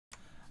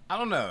I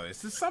don't know.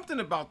 It's just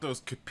something about those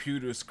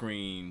computer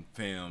screen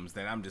films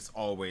that I'm just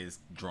always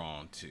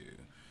drawn to.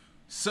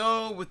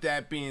 So, with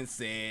that being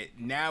said,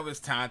 now it's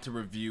time to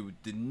review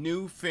the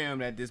new film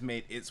that just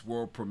made its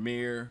world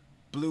premiere,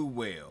 Blue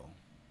Whale.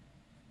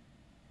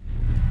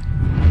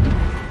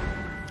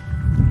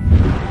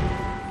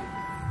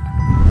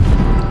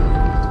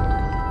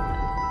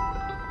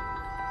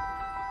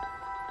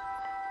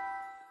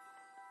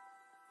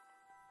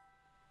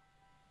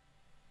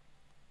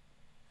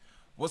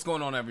 What's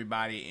going on,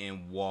 everybody,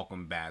 and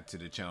welcome back to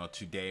the channel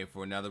today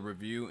for another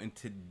review. And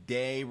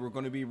today we're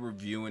going to be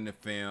reviewing the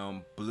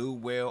film Blue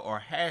Whale, or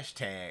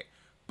hashtag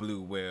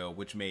Blue Whale,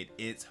 which made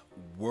its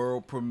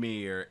world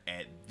premiere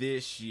at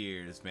this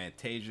year's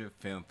Fantasia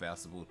Film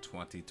Festival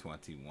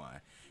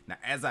 2021. Now,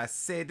 as I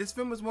said, this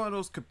film is one of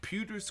those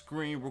computer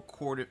screen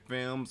recorded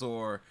films,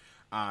 or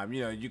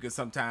you can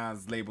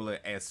sometimes label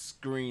it as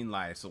screen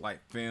life. So like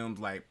films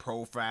like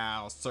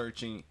Profile,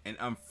 Searching, and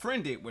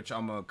Unfriended, which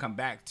I'm gonna come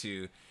back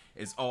to,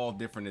 is all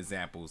different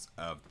examples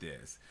of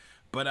this.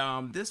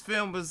 But this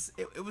film was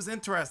it was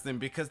interesting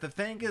because the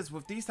thing is,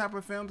 with these type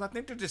of films, I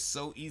think they're just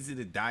so easy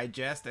to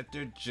digest that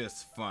they're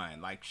just fun.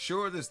 Like,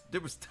 sure,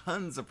 there was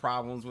tons of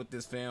problems with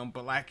this film,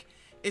 but like,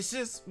 it's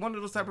just one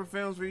of those type of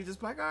films where you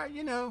just like, all right,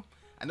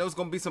 I know it's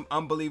gonna be some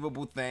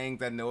unbelievable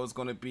things. I know it's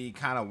gonna be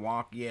kind of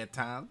wonky at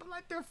times, but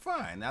like, they're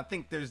fun. I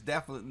think there's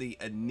definitely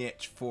a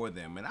niche for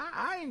them, and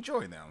I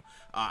enjoy them.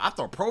 I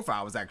thought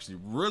Profile was actually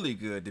really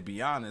good, to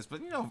be honest,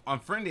 but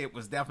Unfriended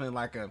was definitely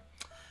like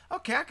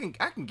okay,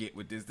 I can get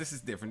with this. This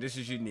is different. This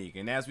is unique.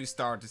 And as we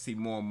start to see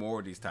more and more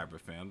of these type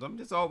of films, I'm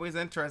just always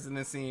interested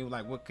in seeing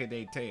like what could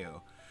they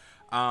tell.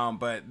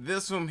 But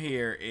this one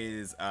here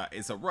is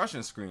it's a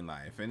Russian screen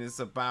life, and it's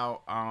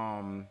about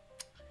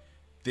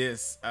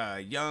this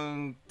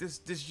young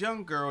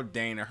girl,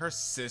 Dana. Her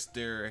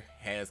sister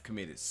has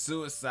committed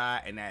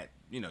suicide, and that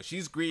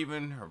she's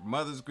grieving, her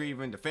mother's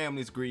grieving, the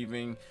family's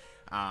grieving,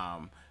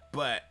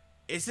 but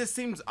it just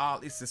seems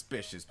oddly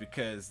suspicious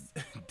because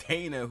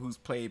Dana, who's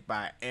played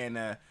by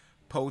Anna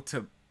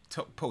Potebnya,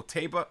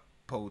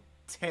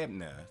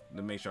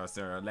 to make sure I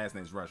say her last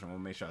name's Russian, I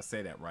want to make sure I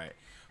say that right,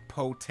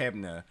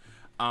 Potebnya,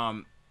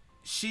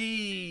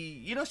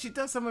 she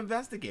does some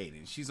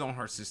investigating. She's on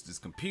her sister's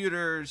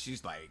computer.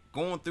 She's like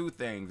going through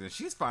things, and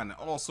she's finding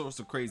all sorts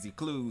of crazy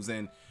clues,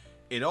 and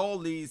it all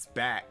leads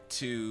back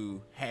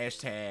to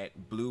hashtag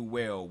Blue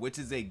Whale, which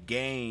is a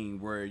game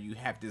where you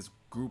have this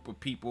group of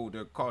people.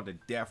 They're called the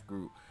Death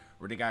Group,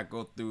 where they gotta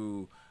go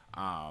through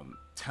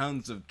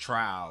tons of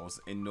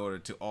trials in order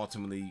to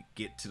ultimately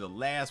get to the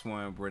last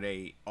one, where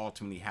they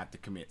ultimately have to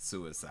commit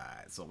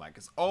suicide. So like,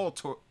 it's all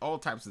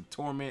types of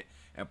torment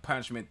and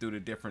punishment through the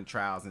different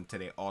trials until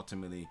they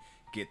ultimately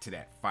get to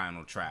that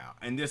final trial.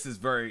 And this is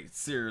very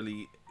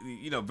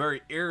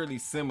very eerily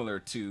similar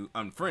to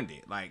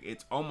Unfriended. Like,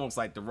 it's almost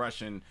like the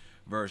Russian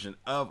version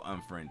of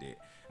Unfriended.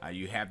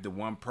 You have the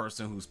one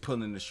person who's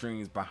pulling the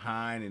strings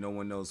behind, and no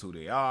one knows who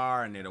they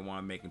are, and they're the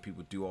one making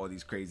people do all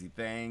these crazy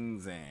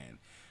things. And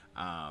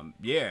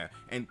yeah,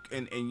 and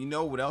you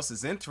know what else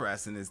is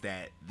interesting is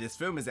that this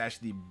film is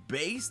actually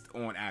based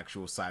on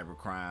actual cyber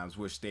crimes,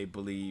 which they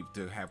believe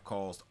to have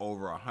caused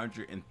over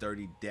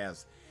 130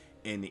 deaths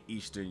in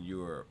Eastern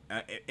Europe.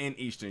 And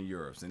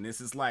this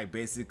is like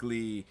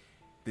basically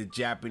the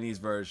Japanese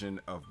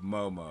version of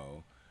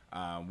Momo,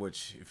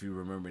 which, if you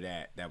remember,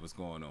 that was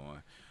going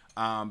on.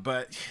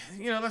 But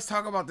let's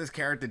talk about this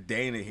character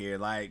Dana here.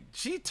 Like,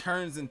 she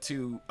turns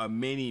into a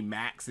mini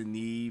Max and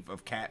Eve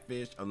of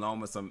Catfish, along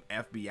with some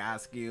FBI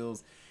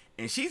skills,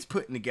 and she's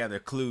putting together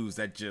clues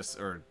that just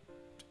are,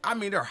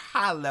 they're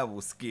high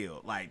level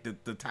skill. Like,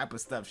 the type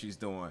of stuff she's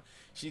doing.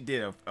 She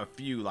did a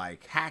few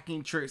like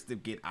hacking tricks to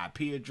get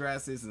IP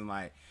addresses, and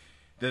like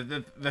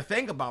the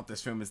thing about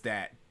this film is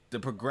that the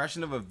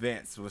progression of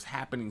events was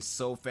happening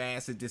so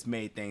fast, it just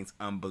made things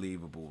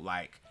unbelievable.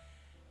 Like,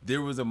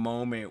 there was a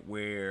moment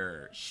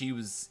where she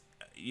was,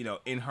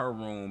 in her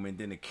room, and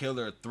then the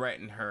killer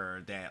threatened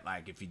her that,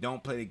 like, if you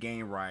don't play the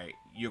game right,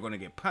 you're going to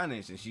get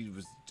punished. And she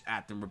was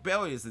acting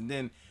rebellious. And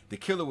then the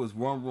killer was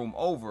one room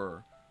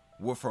over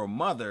with her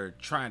mother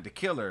trying to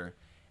kill her.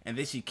 And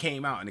then she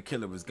came out and the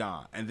killer was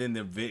gone. And then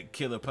the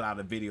killer put out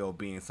a video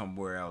being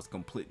somewhere else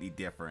completely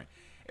different.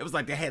 It was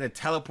like they had a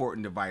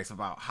teleporting device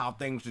about how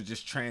things were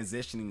just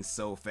transitioning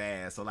so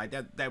fast. So like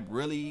that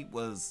really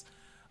was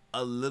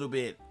a little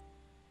bit,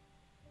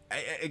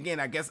 I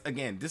guess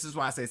this is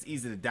why I say it's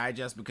easy to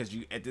digest, because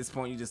at this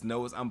point you just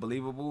know it's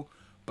unbelievable.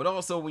 But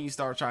also, when you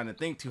start trying to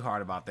think too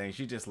hard about things,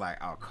 you're just like,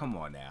 oh, come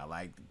on now,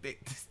 like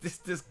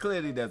this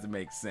clearly doesn't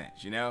make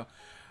sense,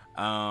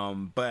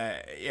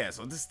 but yeah,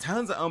 so there's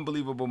tons of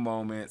unbelievable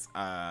moments,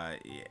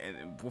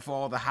 and with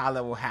all the high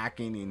level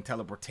hacking and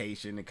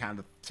teleportation, it kind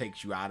of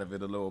takes you out of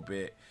it a little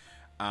bit.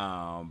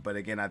 But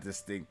again, I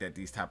just think that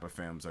these type of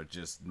films are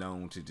just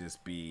known to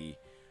just be,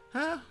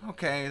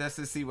 okay, let's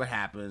just see what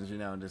happens,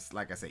 just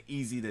like I say,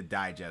 easy to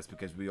digest,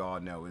 because we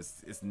all know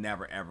it's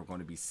never ever going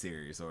to be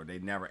serious, or they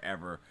never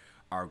ever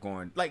are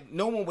going, like,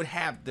 no one would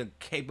have the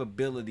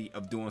capability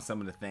of doing some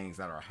of the things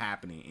that are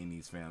happening in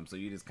these films. So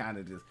you just kind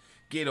of just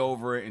get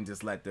over it and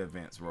just let the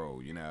events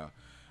roll, you know.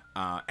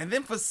 And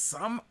then for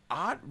some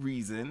odd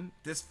reason,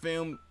 this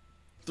film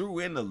threw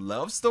in the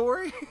love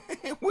story,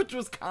 which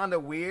was kind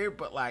of weird,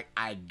 but like,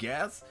 I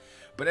guess.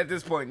 But at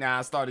this point now,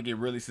 I started to get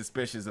really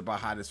suspicious about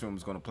how this film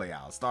was going to play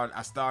out.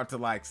 I started to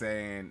like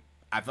saying,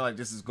 I feel like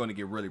this is going to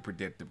get really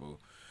predictable.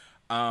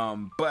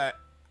 But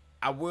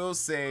I will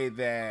say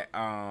that,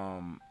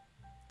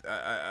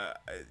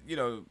 you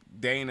know,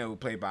 Dana, who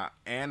played by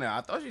Anna,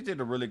 I thought she did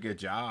a really good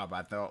job.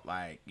 I felt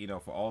like, you know,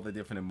 for all the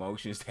different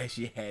emotions that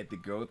she had to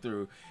go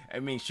through, I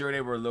mean, sure,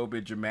 they were a little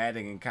bit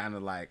dramatic and kind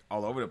of like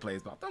all over the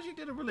place, but I thought she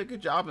did a really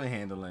good job in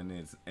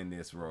handling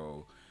this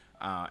role.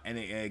 And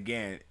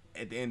again,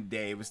 at the end of the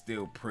day, it was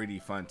still pretty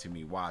fun to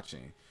me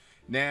watching.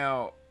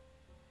 Now,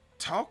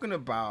 talking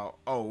about,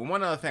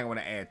 one other thing I want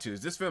to add too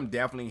is this film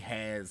definitely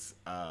has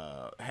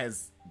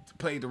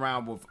played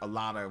around with a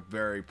lot of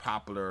very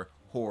popular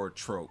horror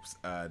tropes.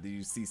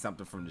 You see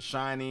something from The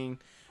Shining.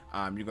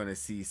 You're going to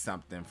see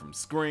something from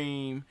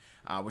Scream,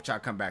 which I'll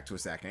come back to a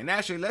second. And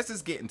actually, let's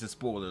just get into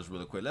spoilers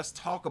really quick. Let's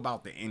talk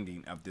about the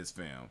ending of this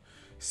film.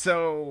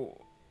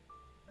 So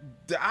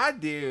the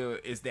idea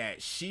is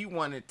that she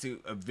wanted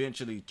to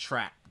eventually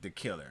trap the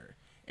killer.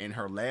 In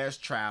her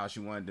last trial, she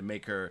wanted to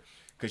make her,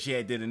 because she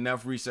had did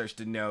enough research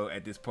to know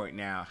at this point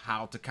now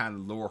how to kind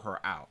of lure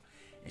her out.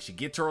 And she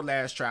gets to her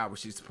last trial where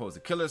she's supposed to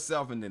kill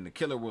herself, and then the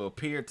killer will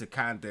appear to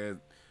kind of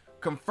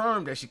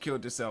confirm that she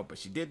killed herself, but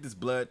she did this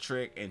blood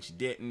trick and she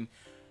didn't.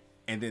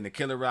 And then the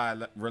killer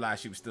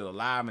realized she was still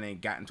alive and then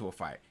got into a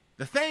fight.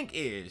 The thing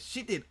is,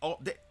 she did all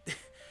that.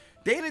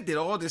 Dana did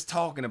all this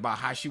talking about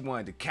how she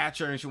wanted to catch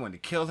her and she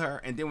wanted to kill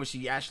her, and then when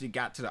she actually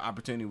got to the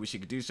opportunity where she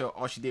could do so,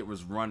 all she did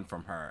was run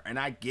from her. And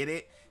I get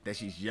it that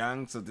she's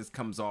young, so this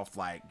comes off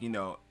like, you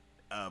know,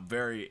 a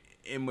very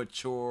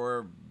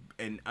immature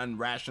and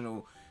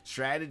unrational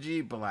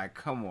strategy, but like,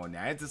 come on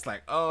now. It's just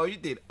like, oh, you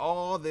did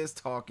all this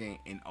talking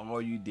and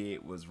all you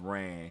did was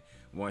ran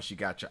once you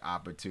got your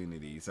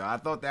opportunity. So I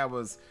thought that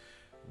was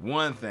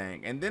one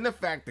thing. And then the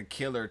fact the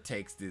killer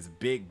takes this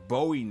big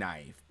Bowie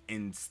knife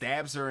and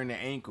stabs her in the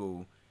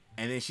ankle,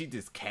 and then she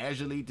just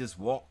casually just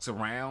walks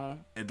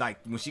around, and like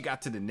when she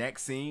got to the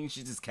next scene,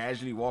 she's just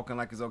casually walking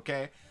like it's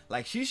okay.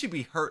 Like she should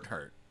be hurt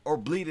or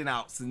bleeding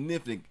out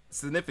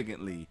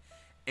significantly,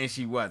 and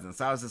she wasn't.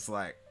 So I was just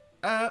like,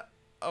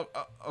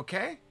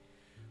 okay.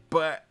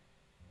 But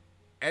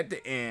at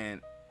the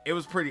end, it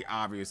was pretty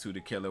obvious who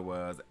the killer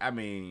was. I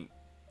mean,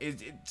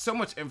 it's so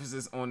much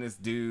emphasis on this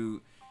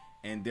dude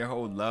and their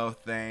whole love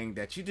thing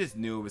that you just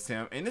knew it was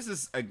him. And this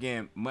is,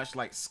 again, much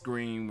like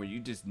Scream, where you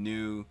just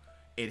knew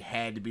it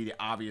had to be the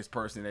obvious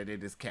person that they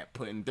just kept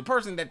putting, the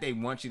person that they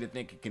want you to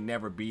think it can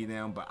never be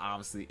them, but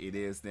obviously it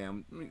is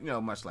them, you know,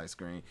 much like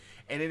Scream.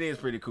 And it is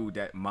pretty cool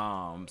that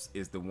Moms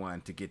is the one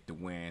to get the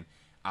win,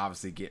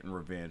 obviously getting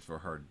revenge for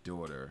her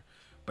daughter.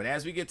 But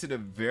as we get to the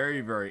very,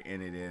 very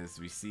end of this,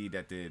 we see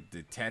that the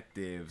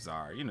detectives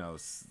are, you know,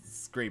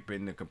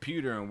 scraping the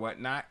computer and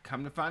whatnot.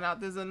 Come to find out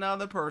there's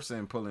another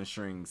person pulling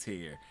strings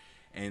here.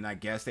 And I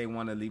guess they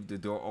want to leave the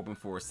door open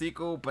for a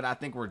sequel, but I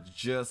think we're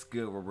just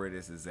good with where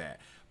this is at.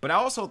 But I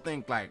also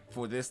think, like,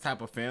 for this type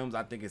of films,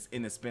 I think it's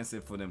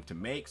inexpensive for them to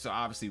make. So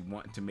obviously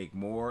wanting to make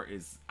more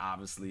is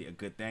obviously a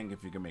good thing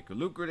if you can make it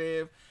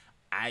lucrative.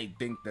 I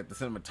think that the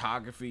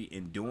cinematography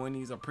in doing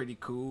these are pretty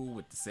cool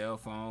with the cell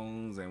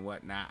phones and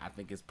whatnot. I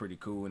think it's pretty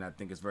cool, and I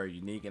think it's very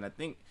unique. And I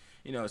think,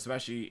 you know,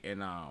 especially in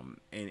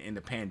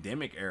the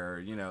pandemic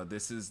era, you know,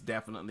 this is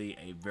definitely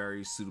a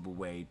very suitable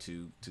way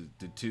to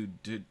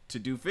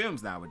do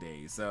films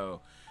nowadays. So,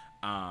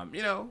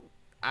 you know,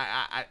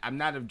 I'm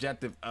not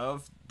objective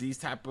of these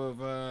type of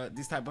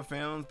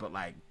films, but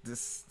like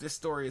this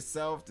story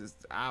itself,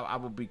 I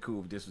would be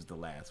cool if this was the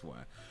last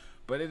one.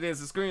 But it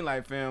is a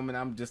Screenlight film, and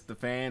I'm just a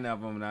fan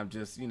of them, and I'm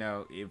just, you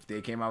know, if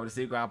they came out with a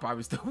sequel, I'll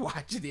probably still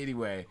watch it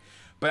anyway.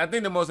 But I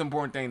think the most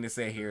important thing to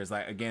say here is,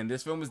 like, again,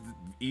 this film was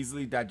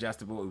easily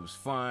digestible. It was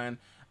fun.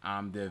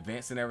 The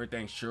events and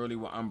everything surely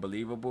were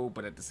unbelievable,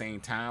 but at the same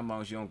time, as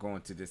long as you don't go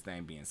into this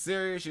thing being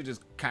serious, you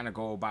just kind of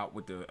go about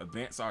what the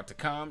events are to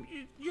come,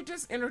 you're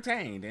just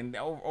entertained, and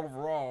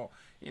overall,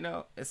 you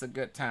know, it's a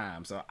good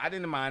time. So I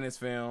didn't mind this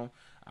film.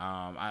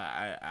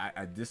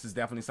 This is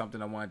definitely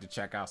something I wanted to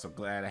check out, so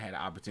glad I had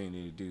the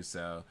opportunity to do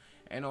so.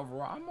 And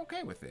overall, I'm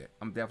okay with it.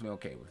 I'm definitely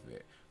okay with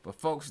it. But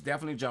folks,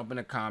 definitely jump in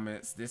the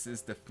comments. This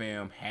is the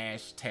film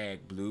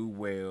 #Blue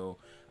Whale.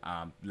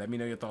 Let me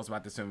know your thoughts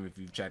about this film if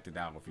you've checked it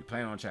out, if you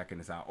plan on checking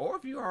this out, or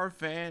if you are a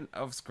fan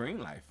of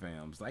Screenlight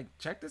films. Like,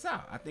 check this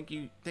out. I think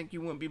you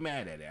wouldn't be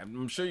mad at it.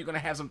 I'm sure you're gonna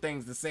have some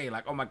things to say,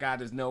 like, oh my god,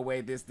 there's no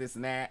way this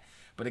and that.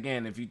 But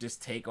again, if you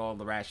just take all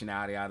the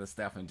rationality out of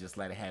stuff and just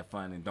let it have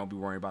fun, and don't be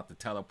worrying about the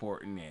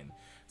teleporting and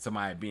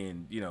somebody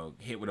being, you know,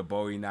 hit with a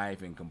Bowie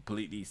knife and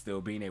completely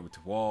still being able to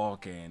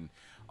walk and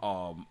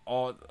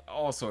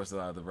all sorts of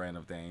other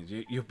random things,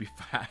 you'll be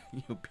fine.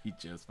 You'll be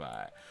just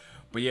fine.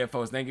 But yeah,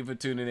 folks, thank you for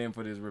tuning in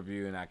for this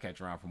review, and I'll catch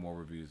you around for more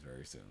reviews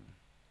very soon.